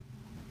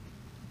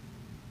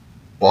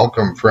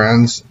Welcome,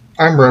 friends.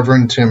 I'm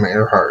Reverend Tim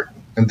Earhart,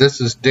 and this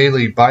is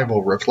Daily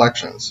Bible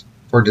Reflections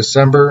for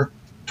December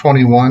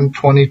 21,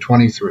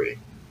 2023.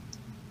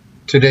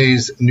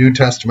 Today's New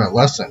Testament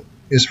lesson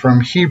is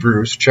from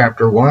Hebrews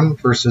chapter 1,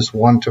 verses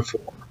 1 to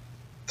 4.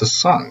 The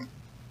Son.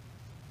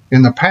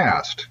 In the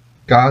past,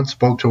 God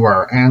spoke to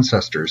our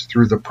ancestors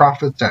through the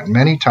prophets at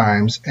many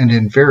times and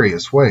in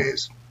various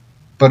ways.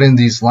 But in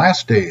these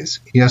last days,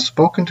 He has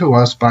spoken to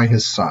us by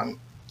His Son,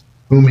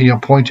 whom He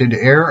appointed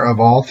heir of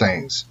all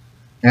things,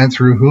 and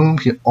through whom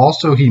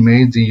He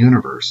made the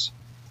universe.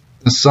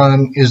 The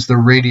Son is the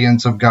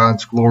radiance of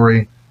God's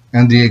glory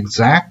and the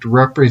exact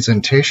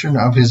representation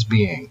of His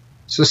being,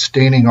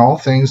 sustaining all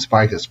things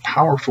by His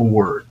powerful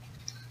word.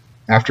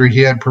 After He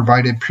had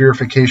provided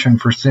purification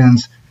for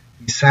sins,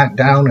 He sat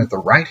down at the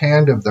right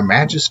hand of the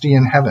Majesty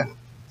in heaven.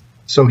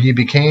 So He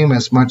became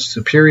as much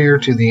superior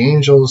to the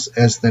angels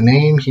as the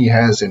name He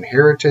has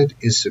inherited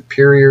is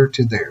superior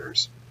to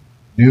theirs.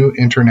 New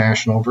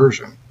International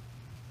Version.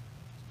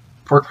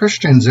 For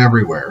Christians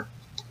everywhere,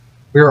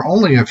 we are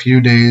only a few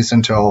days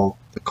until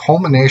the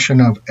culmination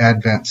of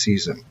Advent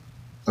season,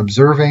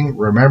 observing,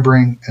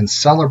 remembering, and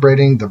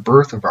celebrating the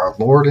birth of our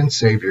Lord and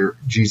Savior,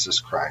 Jesus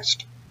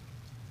Christ.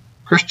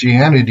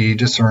 Christianity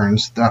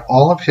discerns that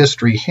all of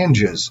history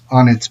hinges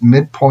on its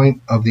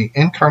midpoint of the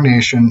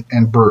incarnation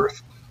and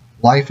birth,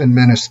 life and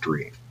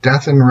ministry,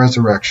 death and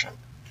resurrection,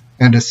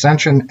 and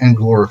ascension and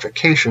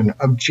glorification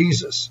of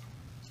Jesus.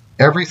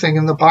 Everything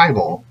in the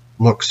Bible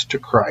looks to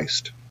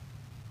Christ.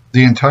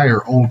 The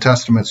entire Old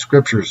Testament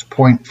scriptures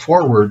point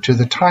forward to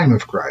the time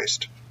of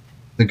Christ.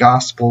 The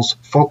Gospels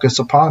focus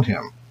upon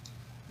Him,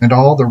 and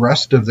all the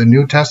rest of the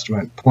New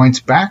Testament points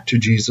back to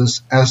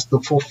Jesus as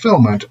the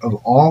fulfillment of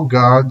all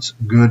God's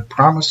good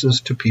promises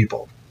to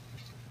people.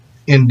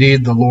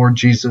 Indeed, the Lord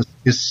Jesus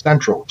is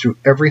central to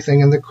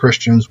everything in the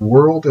Christian's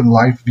world and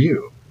life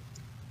view.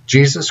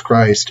 Jesus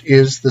Christ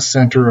is the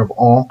center of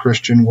all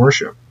Christian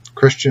worship,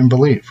 Christian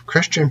belief,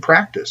 Christian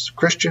practice,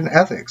 Christian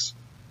ethics,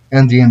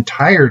 and the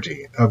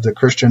entirety of the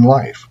Christian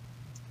life.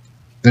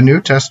 The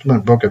New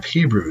Testament book of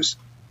Hebrews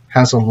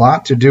has a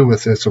lot to do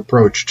with this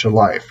approach to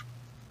life.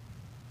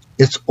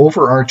 Its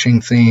overarching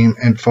theme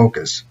and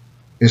focus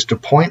is to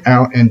point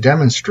out and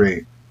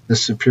demonstrate the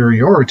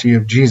superiority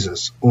of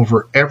Jesus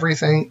over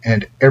everything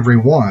and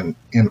everyone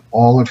in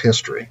all of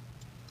history.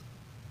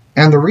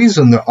 And the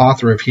reason the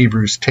author of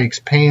Hebrews takes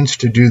pains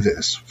to do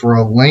this for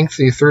a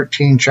lengthy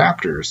 13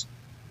 chapters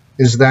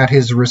is that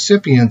his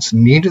recipients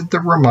needed the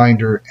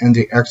reminder and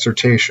the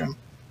exhortation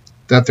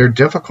that their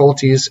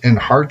difficulties and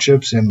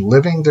hardships in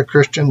living the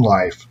Christian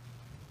life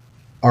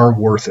are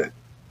worth it.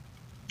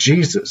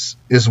 Jesus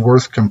is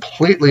worth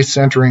completely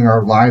centering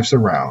our lives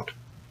around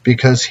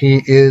because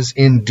He is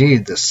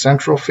indeed the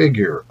central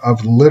figure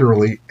of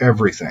literally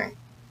everything.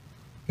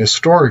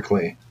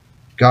 Historically,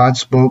 God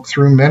spoke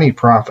through many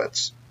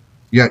prophets,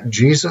 yet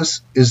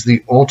Jesus is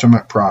the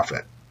ultimate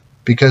prophet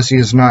because He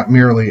is not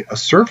merely a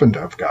servant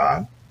of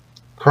God.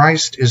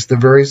 Christ is the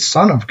very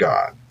Son of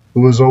God,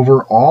 who is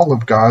over all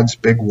of God's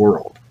big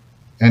world,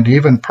 and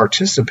even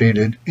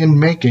participated in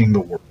making the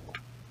world.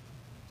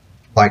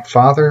 Like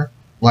Father,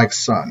 like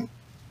Son,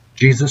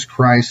 Jesus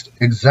Christ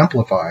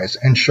exemplifies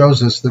and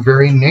shows us the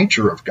very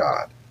nature of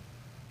God.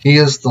 He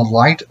is the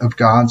light of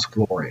God's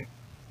glory,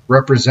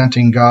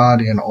 representing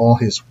God in all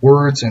His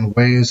words and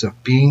ways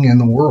of being in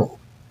the world.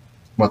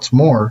 What's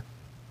more,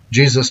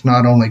 Jesus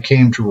not only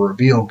came to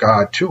reveal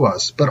God to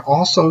us, but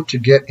also to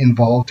get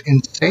involved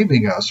in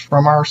saving us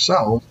from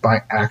ourselves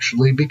by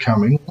actually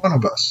becoming one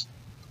of us.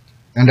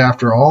 And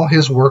after all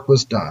His work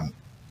was done,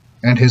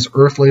 and His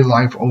earthly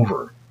life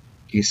over,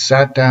 He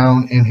sat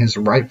down in His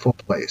rightful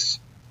place,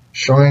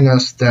 showing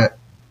us that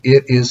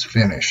it is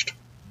finished,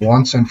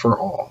 once and for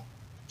all.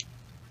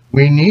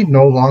 We need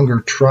no longer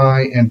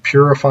try and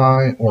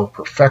purify or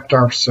perfect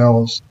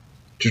ourselves,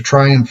 to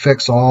try and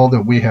fix all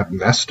that we have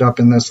messed up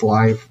in this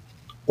life,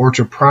 or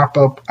to prop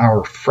up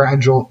our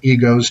fragile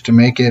egos to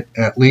make it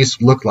at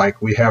least look like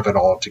we have it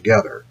all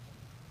together.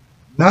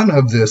 None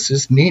of this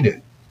is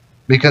needed,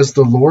 because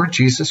the Lord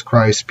Jesus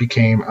Christ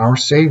became our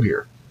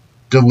Savior,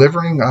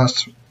 delivering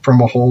us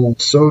from a hole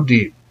so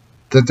deep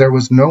that there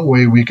was no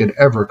way we could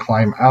ever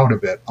climb out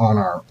of it on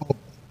our own.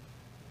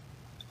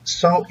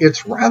 So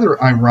it's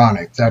rather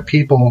ironic that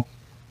people,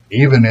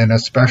 even and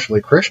especially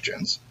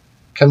Christians,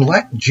 can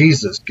let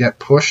Jesus get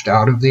pushed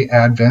out of the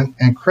Advent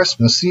and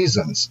Christmas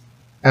seasons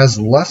as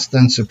less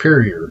than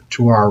superior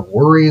to our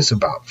worries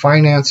about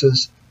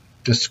finances,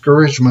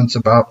 discouragements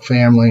about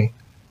family,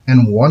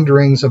 and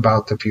wonderings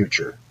about the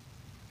future.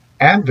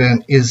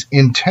 Advent is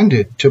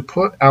intended to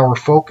put our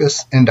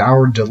focus and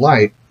our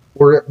delight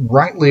where it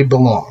rightly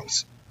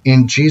belongs,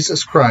 in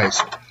Jesus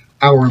Christ,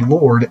 our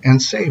Lord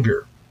and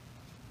Savior.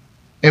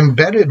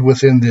 Embedded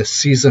within this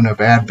season of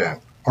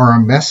Advent are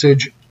a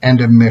message and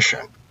a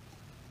mission.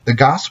 The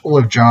Gospel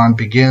of John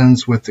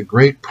begins with the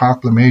great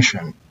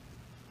proclamation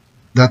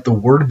that the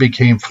Word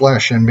became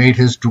flesh and made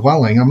His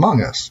dwelling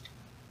among us.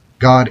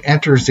 God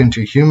enters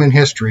into human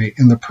history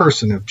in the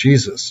person of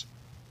Jesus.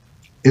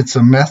 It's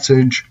a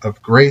message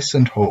of grace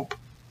and hope,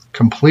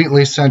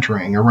 completely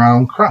centering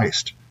around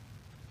Christ.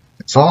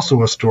 It's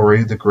also a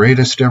story, the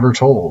greatest ever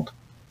told,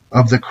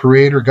 of the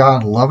Creator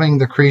God loving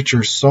the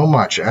creatures so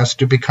much as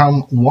to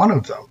become one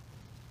of them.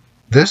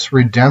 This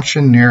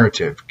redemption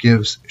narrative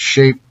gives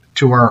shape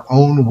to our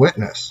own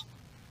witness.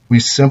 We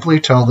simply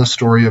tell the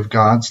story of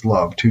God's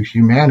love to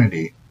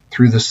humanity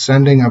through the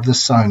sending of the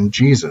Son,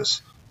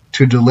 Jesus,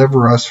 to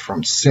deliver us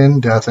from sin,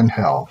 death, and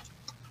hell,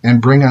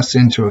 and bring us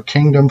into a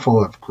kingdom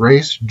full of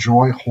grace,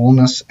 joy,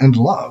 wholeness, and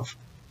love.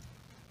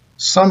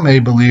 Some may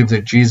believe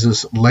that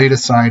Jesus laid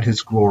aside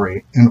his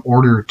glory in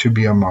order to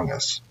be among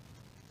us.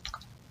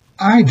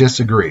 I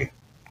disagree.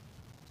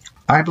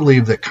 I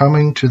believe that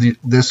coming to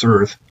this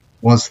earth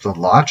was the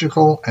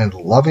logical and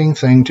loving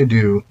thing to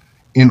do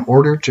in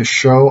order to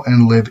show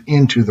and live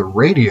into the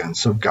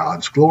radiance of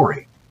God's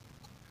glory.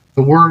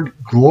 The word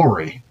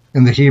glory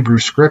in the Hebrew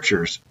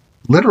Scriptures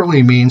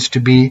literally means to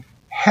be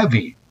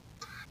heavy.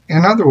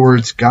 In other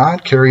words,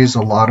 God carries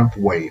a lot of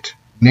weight,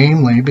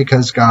 namely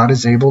because God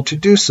is able to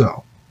do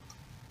so.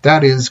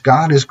 That is,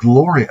 God is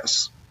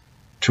glorious.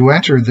 To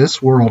enter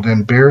this world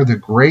and bear the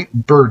great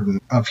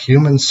burden of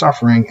human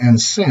suffering and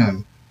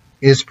sin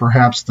is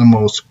perhaps the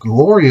most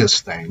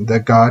glorious thing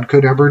that God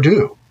could ever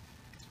do.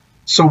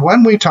 So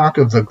when we talk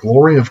of the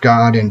glory of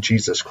God in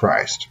Jesus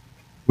Christ,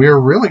 we are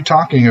really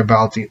talking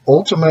about the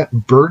ultimate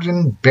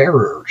burden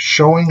bearer,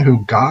 showing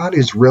who God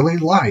is really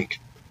like.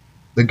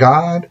 The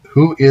God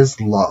who is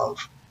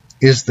love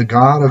is the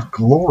God of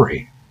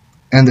glory,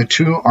 and the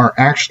two are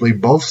actually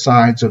both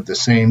sides of the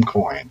same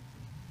coin.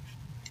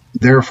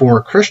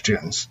 Therefore,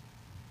 Christians,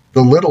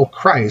 the little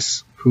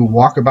Christs who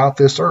walk about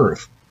this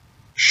earth,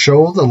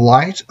 show the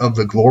light of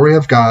the glory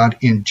of God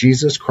in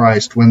Jesus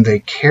Christ when they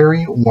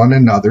carry one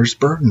another's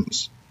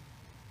burdens.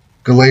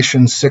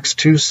 Galatians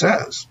 6:2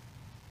 says,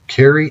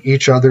 "Carry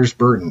each other's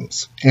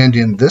burdens, and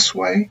in this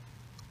way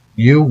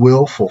you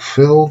will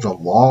fulfill the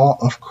law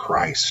of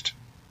Christ."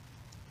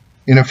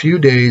 In a few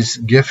days,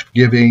 gift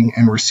giving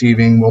and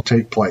receiving will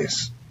take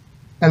place,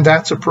 and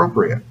that's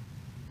appropriate.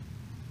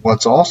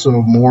 What's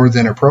also more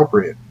than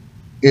appropriate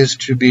is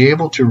to be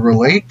able to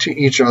relate to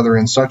each other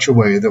in such a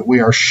way that we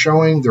are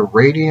showing the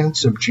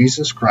radiance of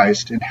Jesus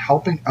Christ in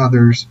helping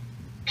others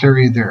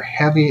carry their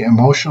heavy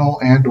emotional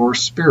and/or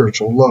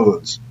spiritual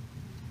loads.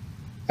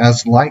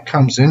 As light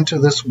comes into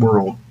this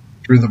world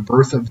through the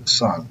birth of the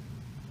Son,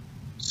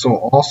 so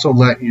also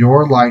let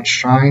your light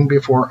shine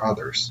before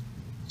others,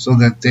 so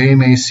that they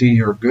may see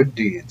your good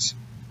deeds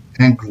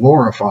and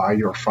glorify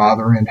your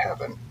Father in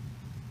heaven.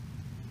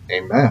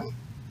 Amen.